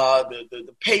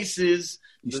 the paces.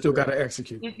 You still got to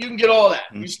execute. You can get all that.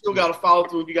 You still got to follow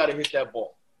through. You got to hit that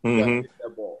ball.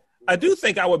 I do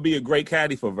think I would be a great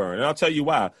caddy for Vern, and I'll tell you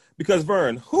why. Because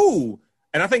Vern,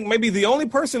 and I think maybe the only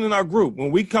person in our group,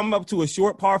 when we come up to a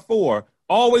short par 4,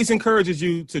 always encourages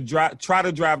you to try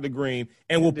to drive the green,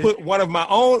 and will put one of my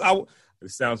own.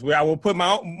 It sounds weird. I will put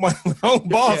my own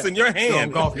balls in your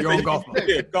hand. Your own golf ball.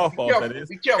 Yeah, golf balls, that is.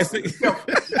 Be careful.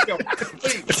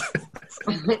 Please.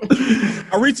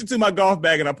 I reach into my golf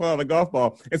bag and I pull out a golf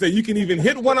ball and say, you can even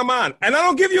hit one of mine. And I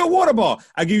don't give you a water ball.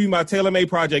 I give you my TaylorMade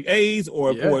Project A's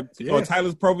or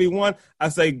Tyler's Pro V1. I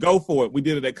say, go for it. We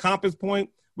did it at Compass Point.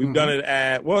 We've done it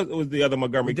at, what was the other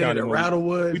Montgomery County one?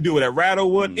 Rattlewood. We do it at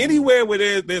Rattlewood. Anywhere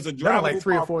where there's a drive. Like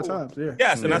 3 or 4 times,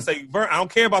 Yes, and I say, Vern, I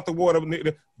don't care about the water.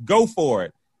 Go for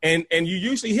it. And you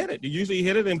usually hit it. You usually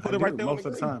hit it and put it right there most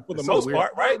of the time. For the most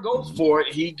part, right? Goes for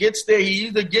it. He gets there. He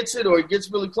either gets it or he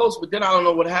gets really close, but then I don't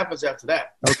know what happens after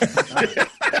that. Okay.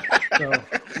 So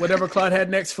whatever Claude had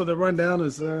next for the rundown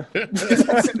is. LB,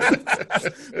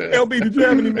 did you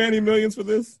have any Manny Millions for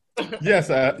this? Yes,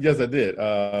 I did.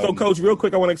 So, Coach, real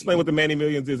quick, I want to explain what the Manny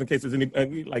Millions is in case there's any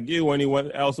like you or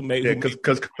anyone else who may. Yeah,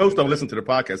 because Coach don't listen to the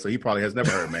podcast, so he probably has never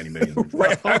heard Manny Millions.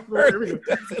 Right, I heard he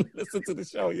doesn't listen to the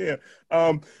show. Yeah.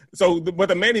 But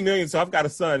the Manny Millions. So I've got a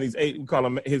son. He's 8. We call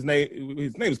him his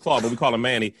name is Claude, but we call him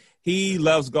Manny. He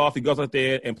loves golf. He goes out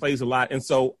there and plays a lot. And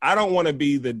so I don't want to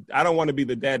be the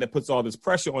dad that puts all this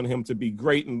pressure on him to be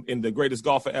great and the greatest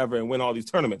golfer ever and win all these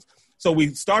tournaments. So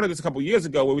we started this a couple of years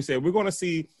ago where we said we're going to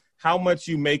see how much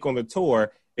you make on the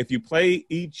tour if you play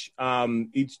each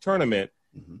tournament.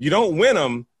 You don't win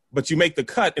them, but you make the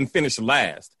cut and finish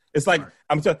last. It's like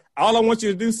all I want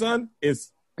you to do, son,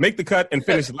 is make the cut and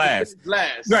finish last. Right,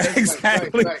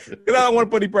 exactly. Because I don't want to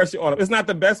put any pressure on him. It's not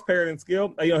the best parenting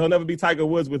skill. He'll never be Tiger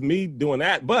Woods with me doing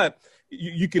that, but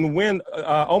you can win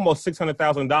almost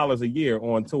 $600,000 a year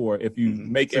on tour if you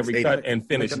make every cut and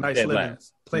finish dead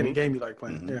last. Play the game you like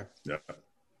playing. Yeah.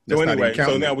 So anyway,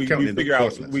 so now we figure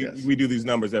out we do these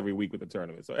numbers every week with the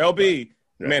tournament. So LB,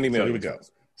 Manny Millions. So here we go.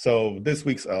 So this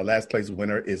week's last place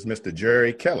winner is Mr.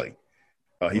 Jerry Kelly.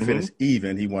 He finished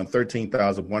even. He won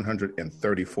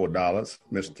 $13,134.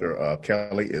 Mr.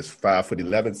 Kelly is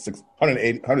 5'11",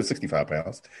 165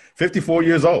 pounds, 54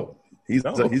 years old. He's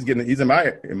in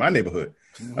my neighborhood.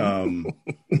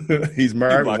 He's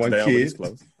married with 1 kid.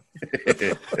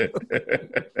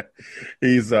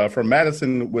 He's from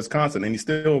Madison, Wisconsin, and he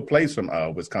still plays from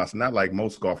Wisconsin. Not like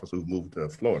most golfers who've moved to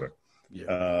Florida.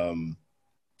 Yeah.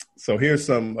 So here's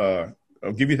some. I'll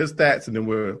give you his stats, and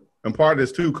then and part of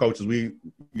this too, coaches. We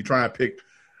try and pick.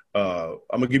 I'm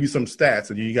gonna give you some stats,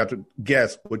 and you got to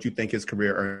guess what you think his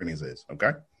career earnings is.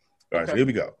 Okay. All right. So here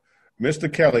we go.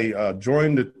 Mr. Kelly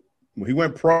he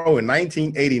went pro in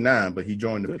 1989, but he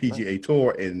joined the PGA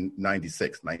Tour in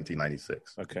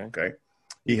 1996. Okay.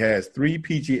 He has 3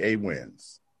 PGA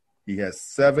wins. He has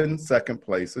 7 second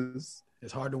places.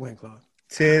 It's hard to win, Claude.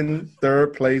 10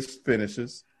 third place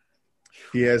finishes.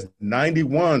 He has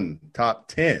 91 top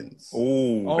 10s.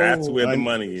 Oh, that's where the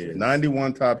money is.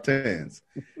 91 top 10s.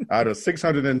 Out of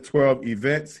 612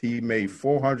 events, he made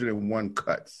 401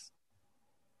 cuts.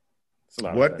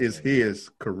 What is his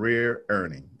career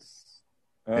earnings?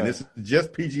 And this is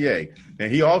just PGA.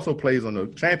 And he also plays on the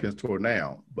Champions Tour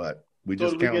now, but We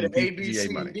just count get an A, B, PGA C,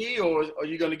 money. D, or are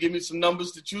you going to give me some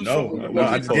numbers to choose from? No,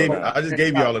 I just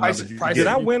gave you all the numbers. Did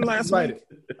I win last week?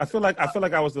 I feel like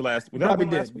I was the last. Did I win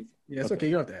last week? Yeah, it's okay.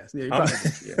 You don't have to ask. Yeah, you probably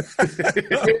did. Yeah.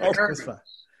 That's fine.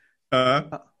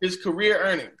 His career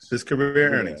earnings. His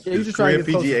career earnings. Yeah, you just try to get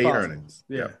PGA earnings.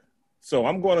 Yeah. So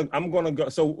I'm gonna go.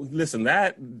 So listen,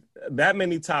 that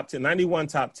many top 10, 91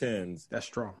 top 10s. That's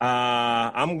strong.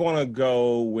 I'm gonna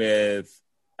go with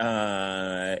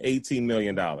 $18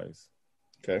 million.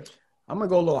 Okay. I'm gonna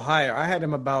go a little higher. I had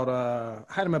him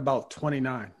about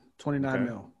 29 okay.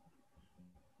 mil.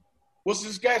 What's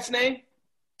this guy's name?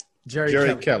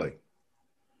 Jerry Kelly.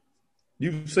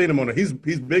 You've seen him he's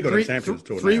big on the Champions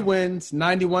Tour. 3 wins,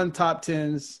 91 top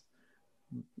 10s,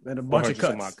 and a bunch of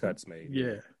cuts. My cuts made.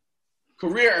 Yeah.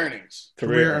 Career earnings.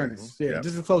 Career earnings. Yeah,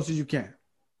 just as close as you can.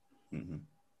 Mm-hmm.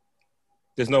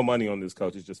 There's no money on this,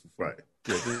 coach. It's just right.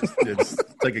 Yeah, just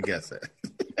take a guess at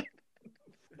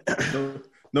it.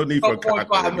 No need for a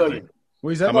 $12.5 million.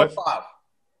 What is that? How much?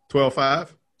 12.5.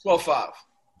 12.5.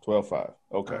 12.5.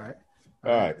 Okay. All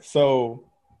right. So,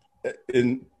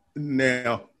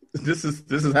 now this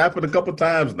has happened a couple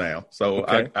times now. So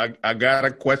I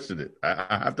gotta question it.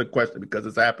 I have to question it because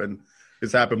it's happened.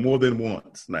 It's happened more than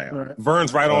once now. Right.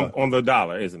 Vern's right on the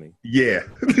dollar, isn't he? Yeah.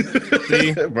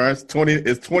 Vern's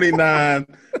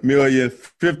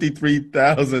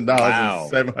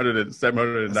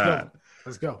 $29,053,709.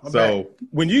 Let's go. So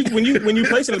when you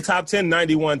place in the top 10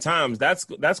 91 times, that's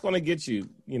going to get you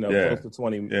close to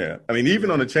 20. Yeah, I mean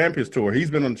even on the Champions Tour, he's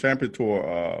been on the Champions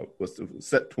Tour was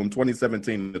set from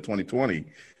 2017 to 2020.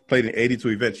 Played in 82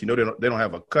 events. They don't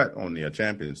have a cut on the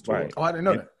Champions Tour. Right. Oh, I didn't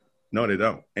know that. No, they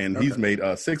don't. And he's made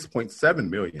 $6.7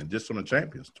 million just on the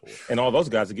Champions Tour. And all those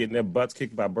guys are getting their butts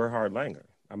kicked by Bernhard Langer.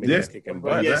 I mean, he's kicking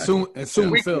butts. Yeah, soon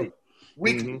Phil.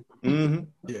 Weekly. Mm-hmm.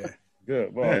 Yeah.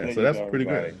 Good. Well, so that's pretty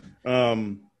good. I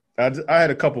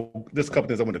had a couple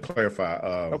things I wanted to clarify.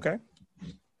 Okay.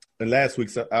 And last week,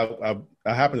 I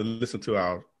happened to listen to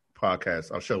our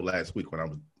show last week when I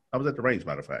was at the range,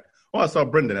 matter of fact. Oh, I saw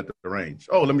Brendan at the range.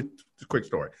 Oh, quick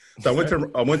story. So I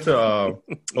went to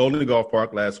Olney Golf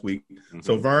Park last week. Mm-hmm.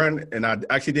 So Vern and I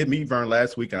actually did meet Vern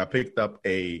last week, and I picked up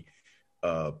a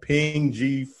Ping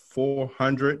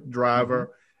G400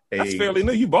 driver. Mm-hmm. That's fairly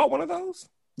new. You bought one of those?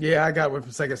 Yeah, I got one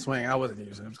from Second Swing. I wasn't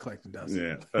using it. I was collecting dust.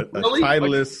 Yeah, a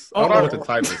Titleist. I don't know what the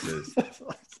Titleist is.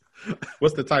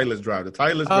 What's the Titleist driver? The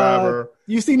Titleist driver.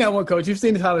 You've seen that one, Coach. You've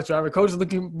seen the Titleist driver. Coach is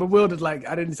looking bewildered like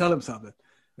I didn't tell him something.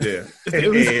 Yeah.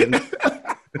 It was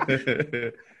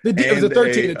a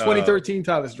 2013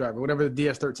 Titleist driver, whatever the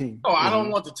DS13. Oh, I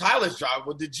don't want the Titleist driver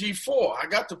with the G4. I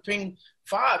got the Ping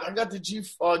 5. I got the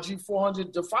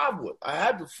G400, the 5 wood. I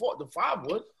had the 5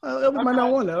 wood. That might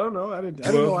not want that. I don't know. I didn't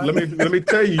know. Let me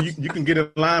tell you, you can get in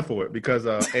line for it because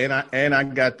and I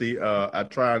got the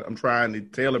I'm trying the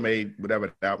TaylorMade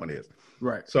whatever that one is.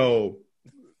 Right. So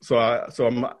I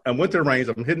went to the range.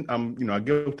 I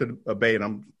go to the bay and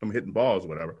I'm hitting balls or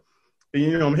whatever.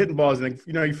 And, I'm hitting balls and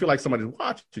you feel like somebody's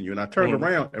watching you. And I turned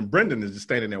around and Brendan is just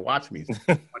standing there watching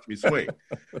me swing.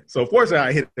 So fortunately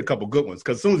I hit a couple good ones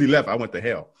because as soon as he left, I went to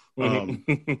hell.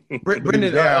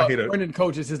 Brendan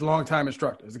coaches his longtime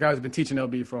instructor. The guy who's been teaching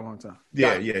LB for a long time.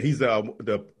 Yeah. He's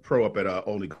the pro up at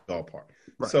Olney Golf Park.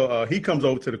 Right. So he comes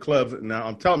over to the clubs. And now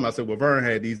I'm telling him, I said, well, Vern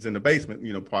had these in the basement,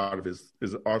 part of his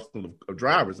arsenal of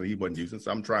drivers that he wasn't using. So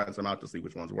I'm trying some out to see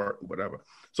which ones work, whatever.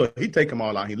 So he take them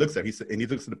all out. He looks at it. He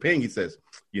looks at the Ping. He says,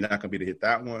 you're not going to be able to hit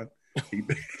that one.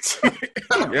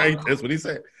 That's what he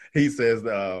said. He says,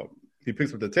 he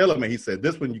picks up the TaylorMade. He said,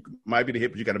 this one you might be the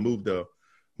hit, but you got to move the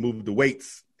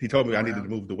weights. He told me I needed to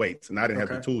move the weights, and I didn't have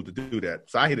the tool to do that.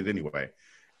 So I hit it anyway.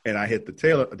 And I hit the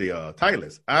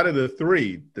Titleist. Out of the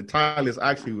 3, the Titleist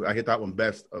actually, I hit that one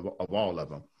best of all of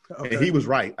them. Okay. And he was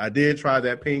right. I did try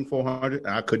that Ping 400,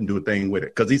 and I couldn't do a thing with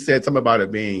it because he said something about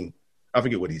it being, I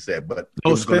forget what he said, but it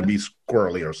was going to be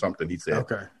squirrely or something. He said,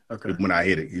 okay. When I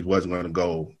hit it, he wasn't going to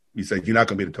go. He said, you're not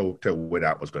going to be able to tell where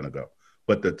that was going to go.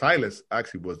 But the Titleist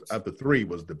actually was, of the 3,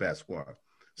 was the best one.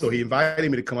 So he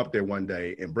invited me to come up there one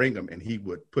day and bring them, and he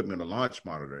would put me on the launch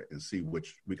monitor and see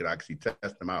which we could actually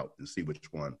test them out and see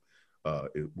which one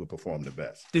it would perform the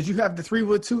best. Did you have the 3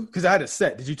 wood too? Because I had a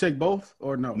set. Did you take both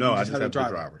or no? No, I just had the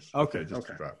drivers. Okay, just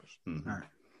the drivers. Mm-hmm. All right.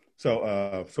 So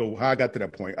how I got to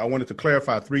that point, I wanted to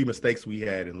clarify 3 mistakes we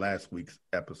had in last week's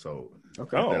episode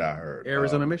that I heard.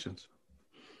 Errors and omissions.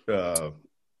 Yeah,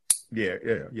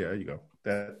 there you go.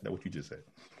 That's what you just said.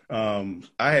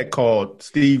 I had called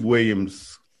Steve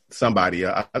Williams somebody,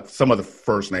 some other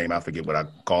first name, I forget what I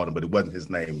called him, but it wasn't his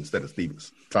name. Instead of Steve,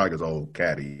 Tiger's old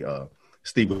caddy,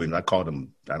 Steve Williams, I called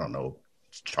him, I don't know,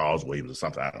 Charles Williams or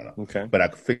something, I don't know. Okay. But I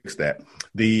could fix that.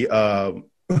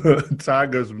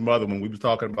 Tiger's mother, when we was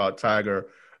talking about Tiger,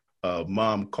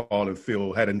 mom calling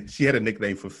Phil, she had a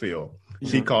nickname for Phil.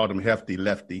 She called him Hefty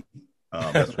Lefty.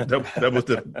 That was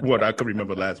the what I could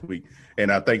remember last week.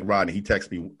 And I think Rodney, he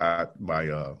texted me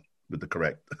with the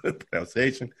correct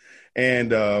pronunciation.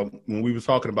 And when we was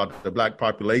talking about the black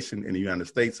population in the United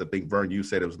States, I think, Vern, you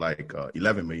said it was like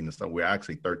 11 million or something. We're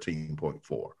actually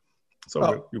 13.4.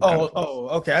 So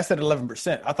okay. I said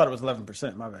 11%. I thought it was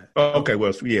 11%. My bad. Okay.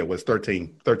 Well, it was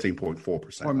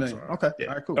 13.4%. 4 million. Okay. Yeah.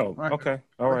 All right. Cool. All right. Okay.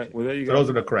 All right. Well, there you go. Those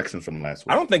are the corrections from last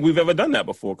week. I don't think we've ever done that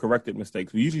before. Corrected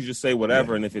mistakes. We usually just say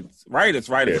whatever, and if it's right, it's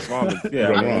right. If it's wrong,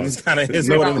 it's kind of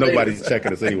nobody's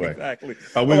checking us anyway. Exactly.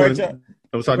 I'm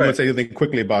sorry. I want to say anything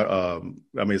quickly about.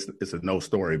 I mean, it's a no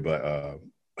story, but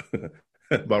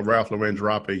about Ralph Lauren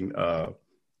dropping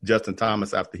Justin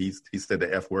Thomas after he said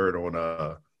the F word on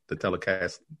the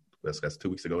telecast. That's 2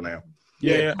 weeks ago now.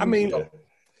 Yeah, I mean,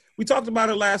 we talked about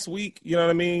it last week. You know what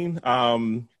I mean?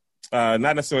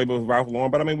 Not necessarily with Ralph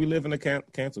Lauren, but I mean, we live in a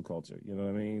cancel culture. You know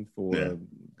what I mean? For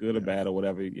good or bad or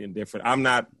whatever, indifferent. I'm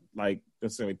not like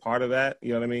necessarily part of that. You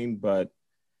know what I mean? But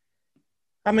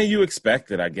I mean, you expect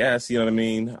it, I guess. You know what I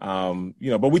mean?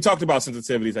 But we talked about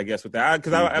sensitivities, I guess, with that.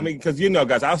 Because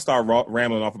guys, I'll start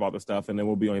rambling off about the stuff, and then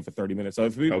we'll be on here for 30 minutes. So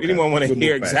if anyone want to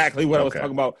hear exactly what I was talking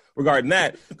about regarding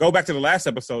that, go back to the last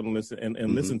episode and listen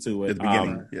and listen to it. At the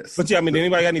beginning, yes. But anybody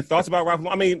got any thoughts about Ralph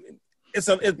Lauren? I mean,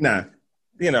 Nah.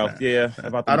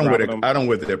 About I don't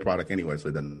wear their product anyway, so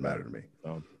it doesn't matter to me.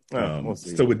 We'll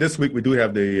see. So with this week, we do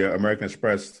have the American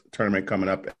Express tournament coming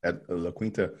up at La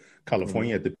Quinta,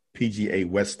 California, at the PGA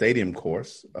West Stadium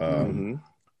course.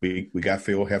 We got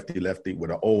Phil Hefty Lefty with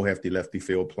an old Hefty Lefty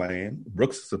Phil playing.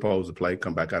 Brooks is supposed to play,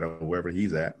 come back out of wherever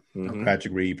he's at.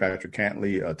 Patrick Reed, Patrick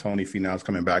Cantley, Tony Finau's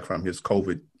coming back from his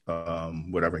COVID,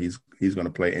 whatever he's going to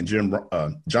play. And John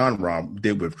Rahm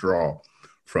did withdraw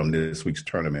from this week's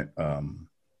tournament.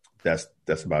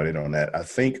 That's about it on that. I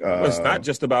think it's not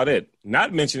just about it.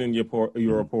 Not mentioned in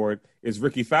your report is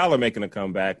Ricky Fowler making a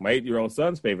comeback, my 8-year-old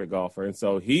son's favorite golfer, and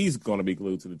so he's going to be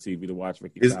glued to the TV to watch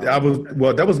Ricky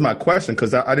Fowler. That was my question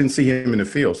because I didn't see him in the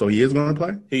field. So he is going to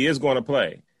play? He is going to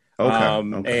play.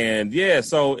 Okay. And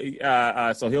so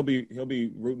he'll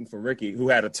be rooting for Ricky, who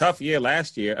had a tough year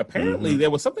last year. Apparently,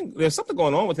 there's something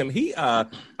going on with him. He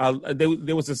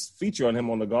there was this feature on him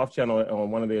on the Golf Channel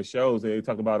on one of their shows. They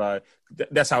talked about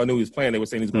that's how I knew he was playing. They were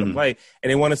saying he's going to play,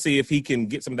 and they want to see if he can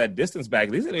get some of that distance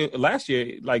back. They said last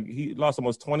year, like he lost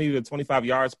almost 20 to 25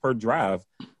 yards per drive.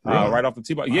 Right off the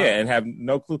tee box. Wow. Yeah, and have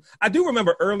no clue. I do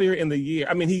remember earlier in the year,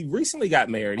 I mean, he recently got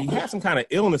married. He had some kind of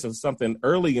illness or something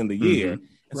early in the year.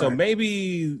 And so maybe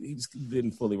he just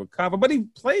didn't fully recover. But he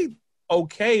played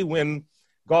okay when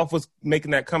golf was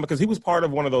making that comeback because he was part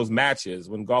of one of those matches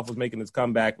when golf was making its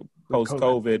comeback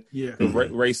post-COVID to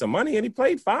raise some money. And he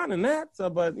played fine in that. So,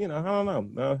 but, I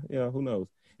don't know. Who knows?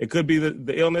 It could be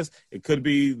the illness. It could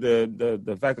be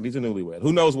the fact that he's a newlywed.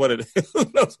 Who knows what who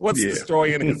knows what's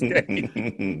destroying his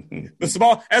game?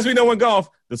 As we know in golf,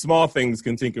 the small things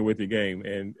can tinker with your game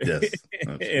and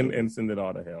and send it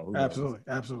all to hell.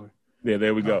 Absolutely. Yeah,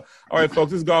 there we go. All right, folks,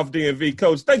 this is Golf DMV.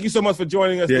 Coach, thank you so much for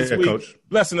joining us this week. Coach.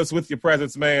 Blessing us with your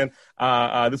presence, man.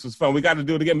 This was fun. We got to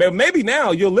do it again. Maybe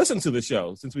now you'll listen to the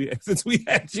show since we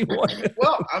had you on.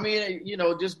 Well, I mean,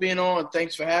 just being on,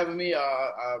 thanks for having me.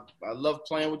 I love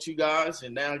playing with you guys,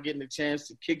 and now getting a chance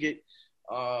to kick it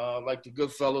like the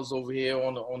good fellas over here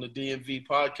on the DMV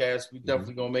podcast. We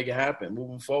definitely going to make it happen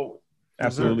moving forward.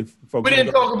 Absolutely. We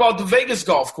didn't talk about the Vegas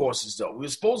golf courses, though. We were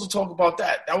supposed to talk about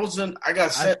that. I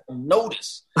got sent a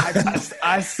notice.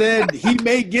 I said he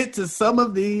may get to some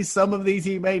of these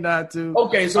he may not to.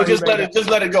 Okay, so just let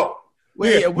it go.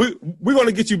 We're going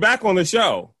to get you back on the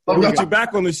show. We'll get you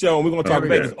back on the show, and we're going to talk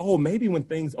Vegas. Oh, maybe when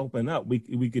things open up,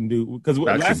 we can do – because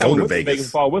last time we went to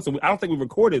Vegas, Paul Wilson, I don't think we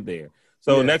recorded there.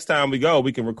 So next time we go,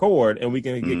 we can record, and we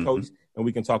can get Coach – and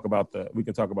we can talk about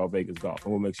Vegas golf,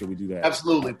 and we'll make sure we do that.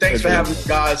 Absolutely. Thanks for having me,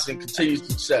 guys, and continued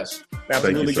success.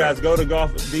 Absolutely, guys. Go to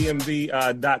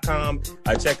golfdmv.com.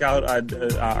 Check out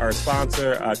our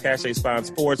sponsor, Cache Spine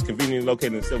Sports, conveniently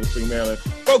located in Silver Spring, Maryland.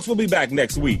 Folks, we'll be back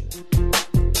next week.